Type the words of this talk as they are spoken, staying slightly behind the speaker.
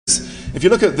if you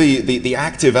look at the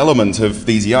active element of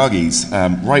these Yagis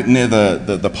right near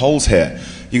the poles here,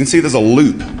 you can see there's a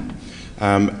loop.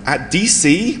 At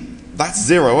DC, that's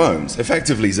 0 ohms,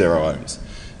 effectively 0 ohms.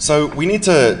 So we need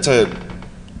to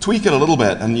tweak it a little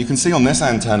bit, and you can see on this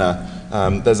antenna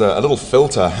there's a little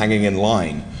filter hanging in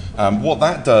line. What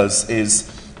that does is,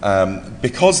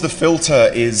 because the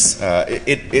filter is,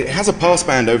 it has a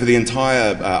passband over the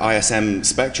entire ISM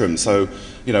spectrum, so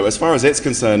as far as it's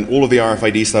concerned, all of the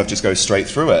RFID stuff just goes straight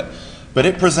through it. But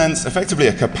it presents effectively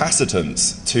a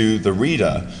capacitance to the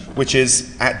reader, which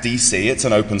is at DC, it's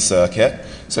an open circuit.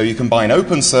 So you combine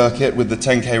open circuit with the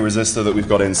 10K resistor that we've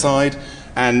got inside,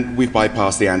 and we've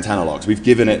bypassed the antenna locks. We've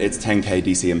given it its 10K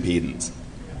DC impedance.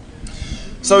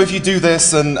 So if you do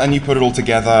this and you put it all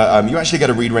together, you actually get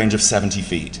a read range of 70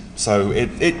 feet. So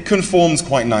it conforms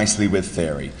quite nicely with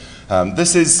theory.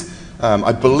 This is,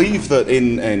 I believe that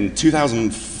in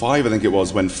 2005, I think it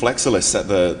was, when Flexilis set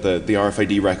the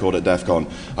RFID record at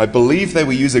DEFCON, I believe they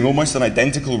were using almost an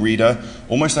identical reader,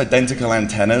 almost identical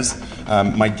antennas.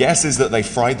 My guess is that they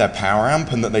fried their power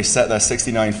amp and that they set their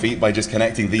 69 feet by just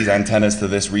connecting these antennas to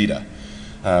this reader.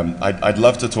 I'd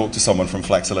love to talk to someone from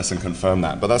Flexilis and confirm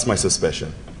that, but that's my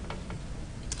suspicion.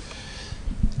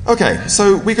 Okay,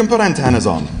 so we can put antennas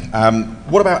on.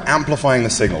 What about amplifying the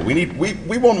signal?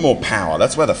 We want more power.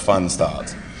 That's where the fun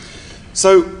starts.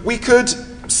 So we could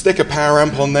stick a power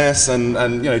amp on this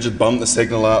and just bump the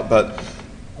signal up, but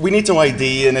we need to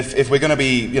ID, and if we're going to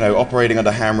be operating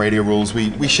under ham radio rules,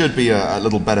 we should be a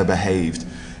little better behaved.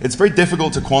 It's very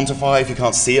difficult to quantify if you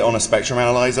can't see it on a spectrum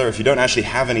analyzer. If you don't actually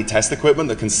have any test equipment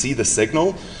that can see the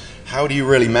signal, how do you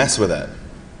really mess with it?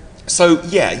 So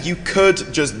yeah, you could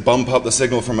just bump up the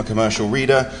signal from a commercial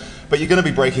reader, but you're going to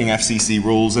be breaking FCC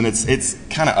rules, and it's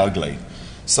kind of ugly.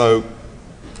 So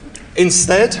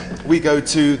instead, we go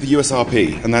to the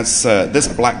USRP, and that's this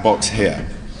black box here.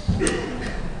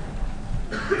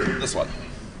 This one.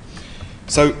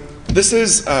 So this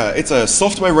is, it's a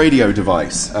software radio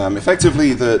device.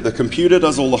 Effectively, the computer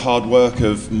does all the hard work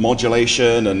of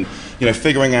modulation and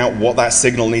figuring out what that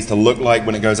signal needs to look like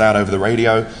when it goes out over the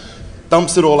radio.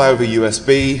 Dumps it all over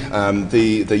USB.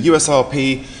 The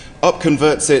USRP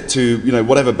up-converts it to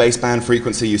whatever baseband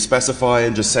frequency you specify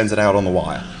and just sends it out on the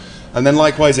wire. And then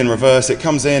likewise in reverse, it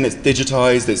comes in, it's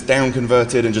digitized, it's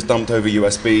down-converted and just dumped over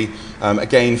USB,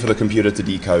 again for the computer to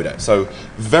decode it. So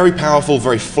very powerful,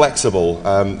 very flexible,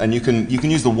 and you can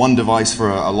use the one device for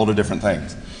a lot of different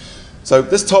things. So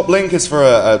this top link is for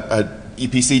a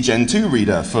EPC Gen 2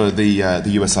 reader for the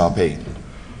USRP.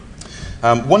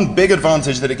 One big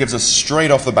advantage that it gives us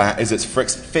straight off the bat is its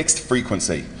fixed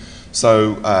frequency.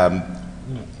 So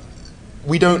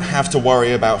we don't have to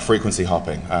worry about frequency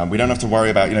hopping. We don't have to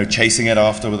worry about chasing it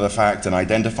after the fact and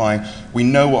identifying. We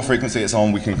know what frequency it's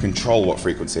on. We can control what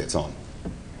frequency it's on.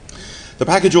 The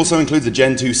package also includes a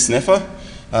Gen 2 sniffer.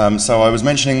 So I was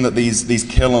mentioning that these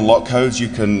kill and lock codes you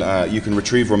can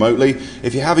retrieve remotely.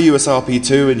 If you have a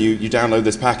USRP2 and you download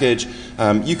this package,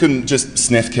 you can just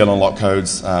sniff kill and lock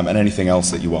codes and anything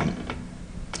else that you want.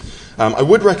 I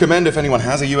would recommend, if anyone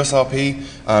has a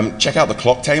USRP, check out the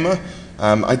clock tamer.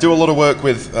 I do a lot of work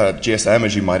with GSM,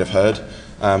 as you might have heard,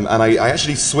 and I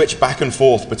actually switch back and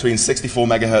forth between 64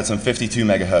 megahertz and 52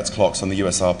 megahertz clocks on the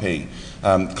USRP.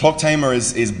 Clock tamer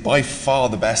is by far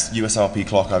the best USRP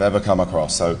clock I've ever come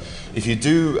across. So if you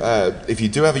do have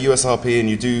a USRP and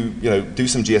you do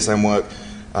some GSM work,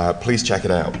 please check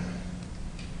it out.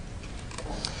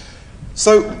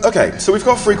 So okay, so we've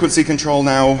got frequency control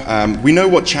now. We know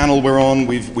what channel we're on.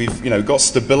 We've got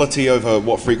stability over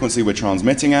what frequency we're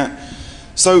transmitting at.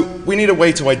 So we need a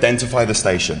way to identify the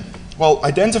station. Well,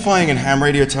 identifying in ham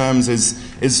radio terms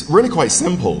is really quite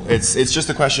simple. It's just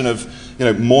a question of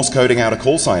Morse coding out a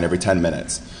call sign every 10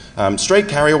 minutes. Straight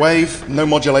carrier wave, no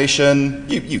modulation.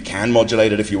 You can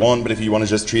modulate it if you want, but if you want to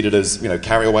just treat it as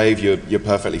carrier wave, you're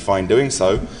perfectly fine doing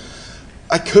so.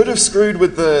 I could have screwed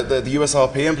with the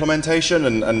USRP implementation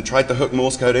and tried to hook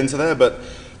Morse code into there, but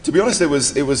to be honest, it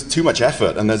was too much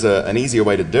effort, and there's an easier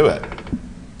way to do it.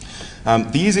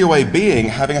 The easier way being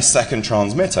having a second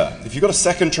transmitter. If you've got a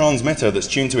second transmitter that's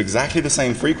tuned to exactly the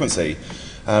same frequency,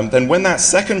 then when that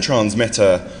second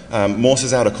transmitter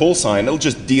morses out a call sign, it'll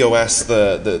just DOS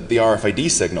the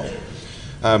RFID signal.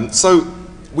 So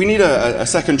we need a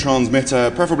second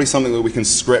transmitter, preferably something that we can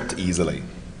script easily.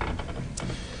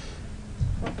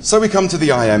 So we come to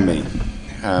the IME.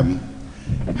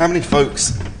 How many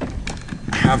folks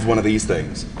have one of these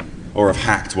things, or have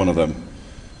hacked one of them?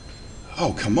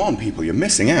 Oh, come on, people, you're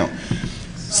missing out.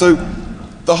 So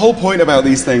the whole point about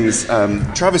these things,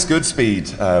 Travis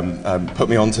Goodspeed put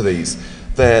me onto these.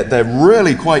 They're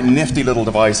really quite nifty little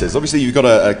devices. Obviously, you've got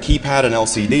a keypad and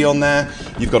LCD on there.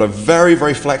 You've got a very,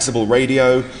 very flexible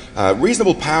radio,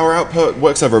 reasonable power output,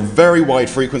 works over a very wide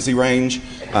frequency range.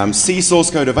 C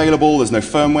source code available. There's no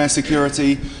firmware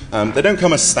security. They don't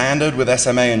come as standard with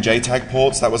SMA and JTAG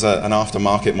ports. That was an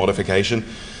aftermarket modification.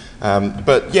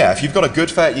 But yeah, if you've got a good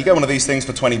FET, you get one of these things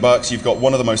for 20 bucks. You've got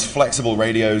one of the most flexible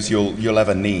radios you'll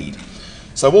ever need.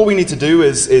 So all we need to do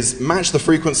is match the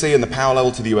frequency and the power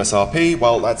level to the USRP.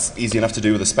 Well, that's easy enough to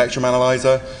do with a spectrum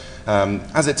analyzer.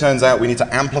 As it turns out, we need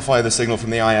to amplify the signal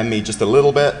from the IME just a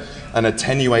little bit and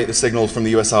attenuate the signal from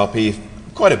the USRP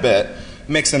quite a bit,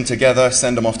 mix them together,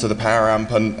 send them off to the power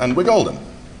amp, and we're golden.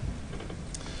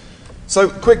 So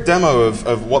quick demo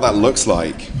of what that looks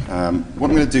like. What I'm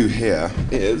going to do here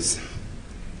is...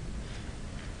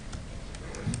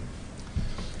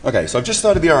 Okay, so I've just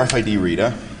started the RFID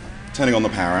reader. Turning on the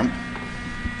power amp.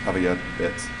 Cover your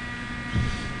bits.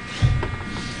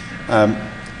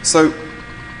 So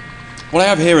what I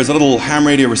have here is a little ham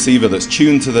radio receiver that's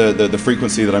tuned to the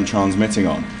frequency that I'm transmitting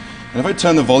on. And if I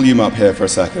turn the volume up here for a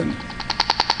second.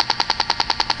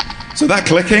 So that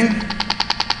clicking,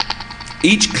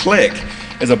 each click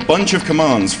is a bunch of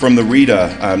commands from the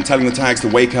reader telling the tags to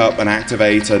wake up and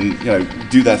activate and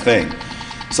do their thing.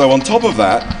 So on top of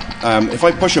that, if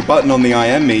I push a button on the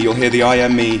IME, you'll hear the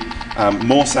IME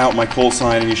morse out my call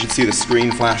sign, and you should see the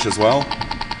screen flash as well.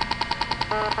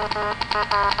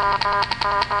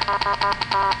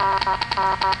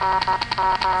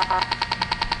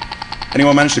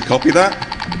 Anyone manage to copy that?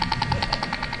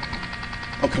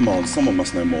 Oh, come on, someone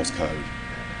must know Morse code.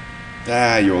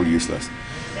 Ah, you're all useless.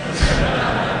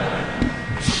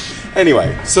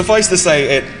 Anyway, suffice to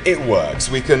say, it works.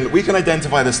 We can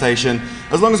identify the station.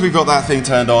 As long as we've got that thing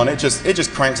turned on, it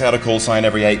just cranks out a call sign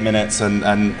every 8 minutes, and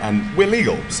we're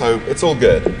legal, so it's all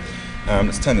good.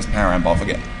 Let's turn this power amp off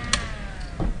again.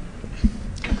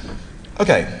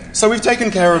 Okay, so we've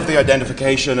taken care of the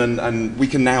identification, and we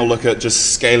can now look at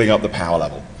just scaling up the power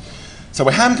level. So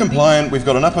we're ham compliant. We've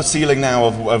got an upper ceiling now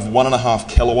of 1.5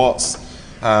 kilowatts,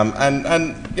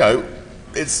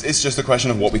 it's just a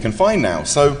question of what we can find now.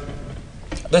 So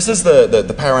this is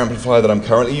the power amplifier that I'm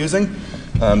currently using.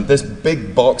 This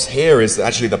big box here is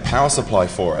actually the power supply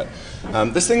for it.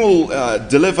 This thing will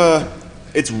deliver,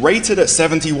 it's rated at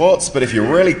 70 watts, but if you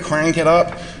really crank it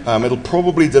up, it'll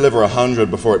probably deliver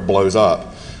 100 before it blows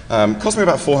up. Cost me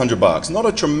about 400 bucks. Not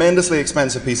a tremendously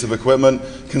expensive piece of equipment,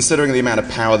 considering the amount of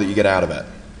power that you get out of it.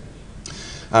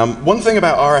 One thing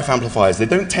about RF amplifiers, they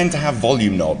don't tend to have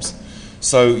volume knobs.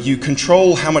 So you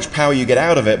control how much power you get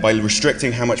out of it by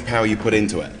restricting how much power you put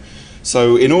into it.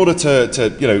 So in order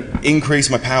to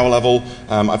increase my power level,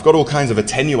 I've got all kinds of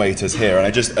attenuators here, and I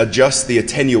just adjust the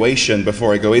attenuation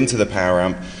before I go into the power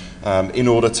amp in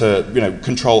order to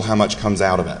control how much comes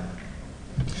out of it.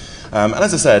 And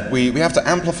as I said, we have to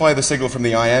amplify the signal from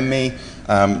the IME,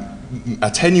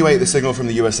 attenuate the signal from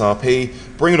the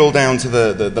USRP, bring it all down to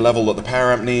the level that the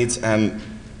power amp needs, and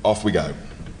off we go.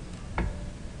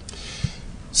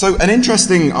 So an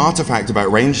interesting artifact about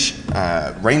range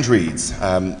reads,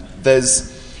 when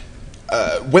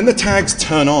the tags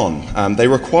turn on, they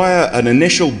require an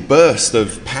initial burst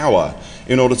of power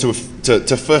in order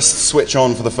to first switch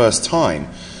on for the first time.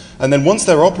 And then once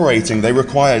they're operating, they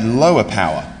require lower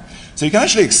power. So you can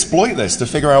actually exploit this to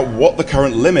figure out what the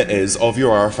current limit is of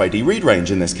your RFID read range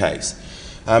in this case.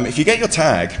 If you get your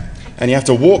tag, and you have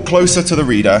to walk closer to the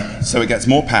reader so it gets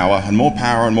more power and more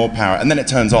power and more power, and then it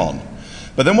turns on.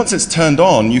 But then once it's turned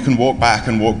on, you can walk back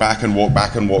and walk back and walk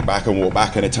back and walk back and walk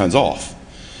back, and it turns off.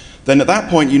 Then at that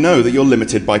point, you know that you're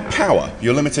limited by power.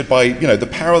 You're limited by the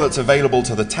power that's available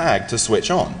to the tag to switch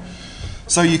on.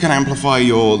 So you can amplify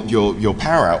your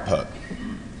power output.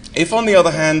 If, on the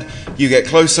other hand, you get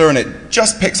closer and it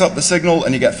just picks up the signal,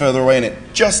 and you get further away and it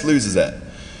just loses it,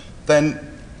 then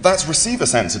that's receiver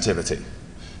sensitivity.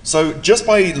 So just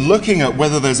by looking at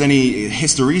whether there's any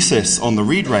hysteresis on the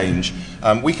read range,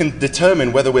 we can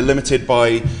determine whether we're limited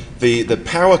by the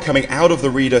power coming out of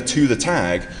the reader to the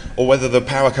tag, or whether the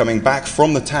power coming back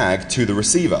from the tag to the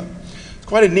receiver. It's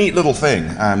quite a neat little thing,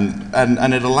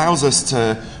 and it allows us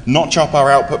to notch up our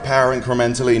output power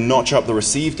incrementally, notch up the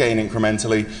receive gain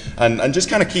incrementally, and just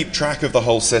kind of keep track of the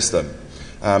whole system.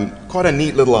 Quite a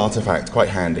neat little artifact, quite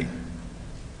handy.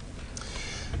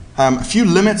 A few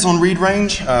limits on read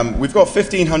range. We've got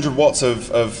 1500 watts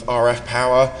of RF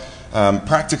power.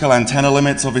 Practical antenna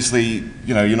limits, obviously,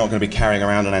 you're not going to be carrying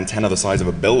around an antenna the size of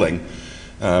a building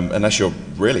unless you're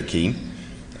really keen.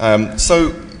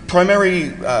 So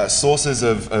primary sources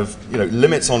of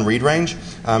limits on read range.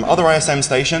 Other ISM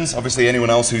stations, obviously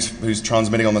anyone else who's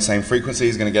transmitting on the same frequency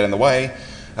is going to get in the way.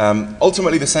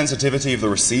 Ultimately, the sensitivity of the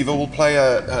receiver will play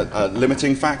a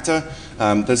limiting factor.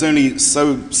 There's only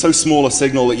so small a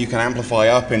signal that you can amplify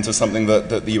up into something that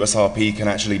the USRP can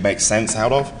actually make sense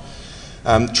out of.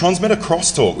 Transmitter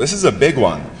crosstalk, this is a big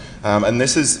one. And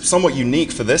this is somewhat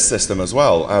unique for this system as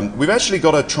well. We've actually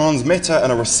got a transmitter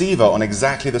and a receiver on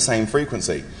exactly the same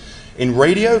frequency. In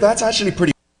radio, that's actually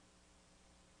pretty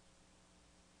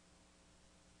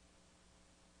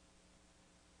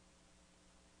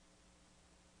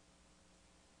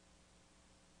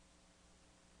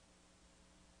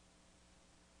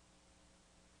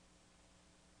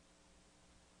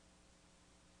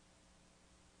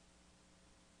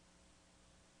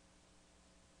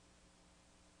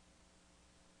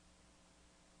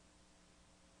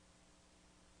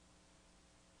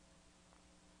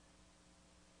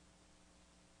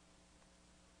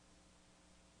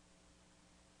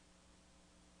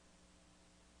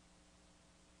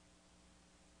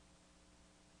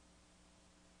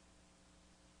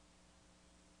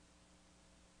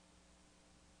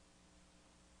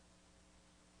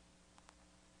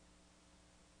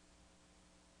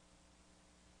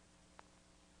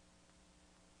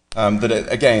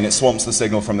again, it swamps the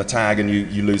signal from the tag and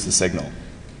you lose the signal.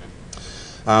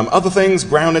 Other things,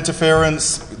 ground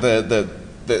interference, the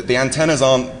antennas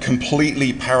aren't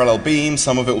completely parallel beam.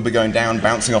 Some of it will be going down,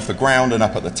 bouncing off the ground and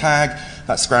up at the tag.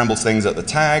 That scrambles things at the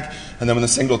tag. And then when the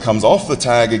signal comes off the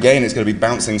tag, again, it's going to be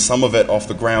bouncing some of it off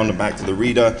the ground and back to the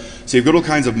reader. So you've got all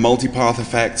kinds of multipath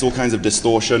effects, all kinds of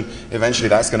distortion. Eventually,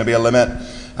 that's going to be a limit.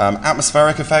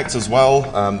 Atmospheric effects as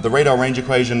well. The radar range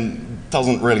equation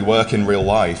doesn't really work in real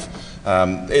life.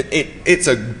 It's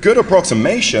a good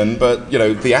approximation, but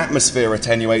the atmosphere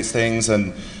attenuates things,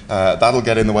 and that'll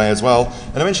get in the way as well.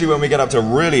 And eventually, when we get up to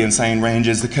really insane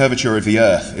ranges, the curvature of the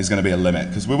Earth is going to be a limit,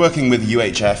 because we're working with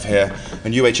UHF here,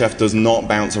 and UHF does not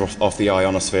bounce off the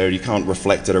ionosphere. You can't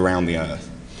reflect it around the Earth.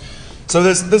 So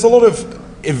there's a lot of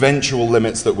eventual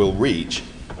limits that we'll reach.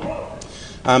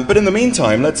 But in the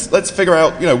meantime, let's figure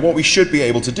out what we should be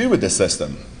able to do with this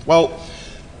system. Well,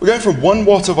 we're going from 1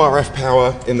 watt of RF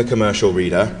power in the commercial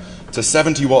reader to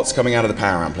 70 watts coming out of the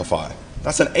power amplifier.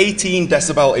 That's an 18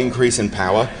 decibel increase in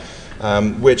power,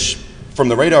 which from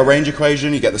the radar range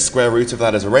equation, you get the square root of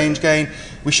that as a range gain.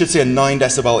 We should see a 9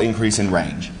 decibel increase in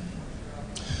range.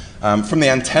 From the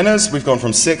antennas, we've gone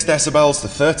from 6 decibels to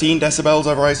 13 decibels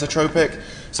over isotropic.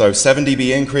 So 7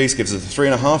 dB increase gives us a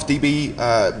 3.5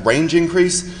 dB range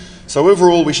increase. So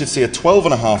overall, we should see a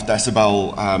 12.5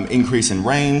 decibel increase in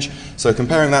range. So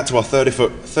comparing that to our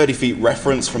 30 feet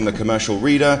reference from the commercial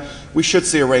reader, we should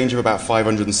see a range of about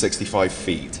 565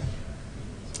 feet.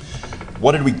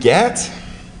 What did we get?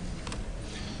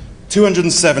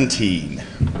 217.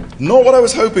 Not what I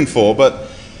was hoping for,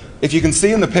 but if you can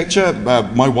see in the picture,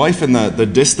 my wife in the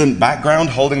distant background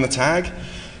holding the tag,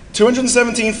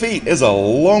 217 feet is a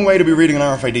long way to be reading an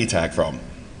RFID tag from.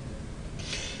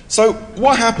 So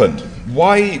what happened?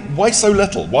 Why so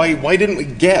little? Why didn't we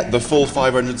get the full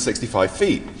 565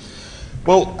 feet?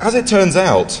 Well, as it turns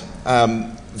out,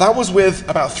 that was with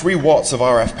about 3 watts of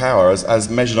RF power as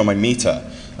measured on my meter.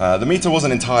 The meter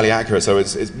wasn't entirely accurate, so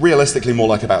it's realistically more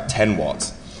like about 10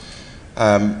 watts.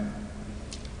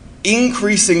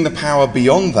 Increasing the power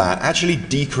beyond that actually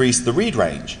decreased the read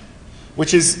range,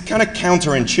 which is kind of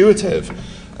counterintuitive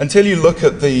until you look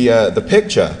at the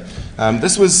picture.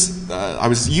 This was, I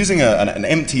was using an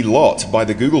empty lot by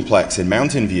the Googleplex in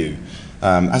Mountain View.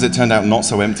 As it turned out, not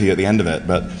so empty at the end of it,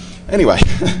 but anyway.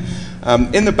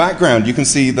 In the background, you can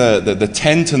see the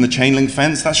tent and the chain link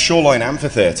fence. That's Shoreline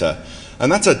Amphitheater.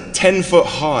 And that's a 10-foot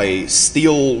high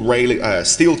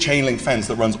steel chain link fence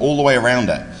that runs all the way around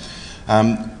it.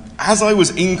 As I was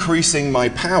increasing my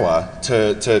power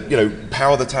to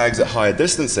power the tags at higher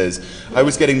distances, I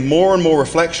was getting more and more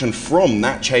reflection from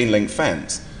that chain link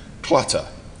fence. Clutter.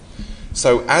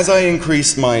 So as I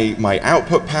increased my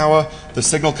output power, the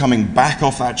signal coming back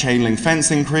off that chain link fence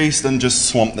increased and just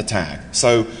swamped the tag.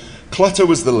 So clutter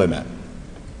was the limit.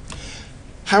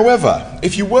 However,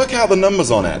 if you work out the numbers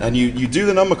on it and you do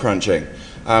the number crunching,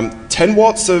 10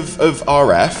 watts of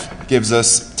RF gives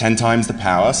us 10 times the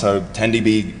power, so 10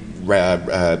 dB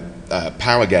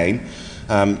power gain.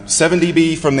 7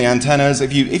 dB from the antennas.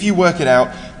 If you work it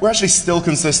out, we're actually still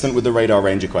consistent with the radar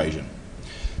range equation.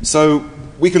 So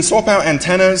we can swap out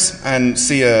antennas and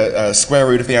see a square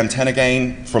root of the antenna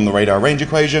gain from the radar range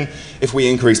equation. If we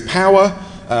increase power,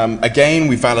 again,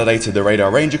 we validated the radar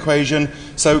range equation.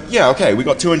 So yeah, okay, we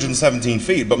got 217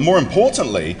 feet, but more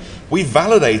importantly, we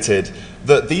validated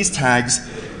that these tags,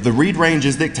 the read range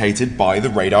is dictated by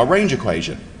the radar range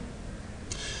equation.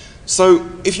 So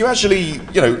if you actually,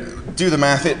 do the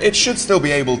math, it should still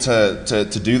be able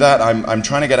to do that. I'm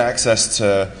trying to get access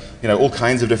to, all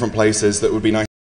kinds of different places that would be nice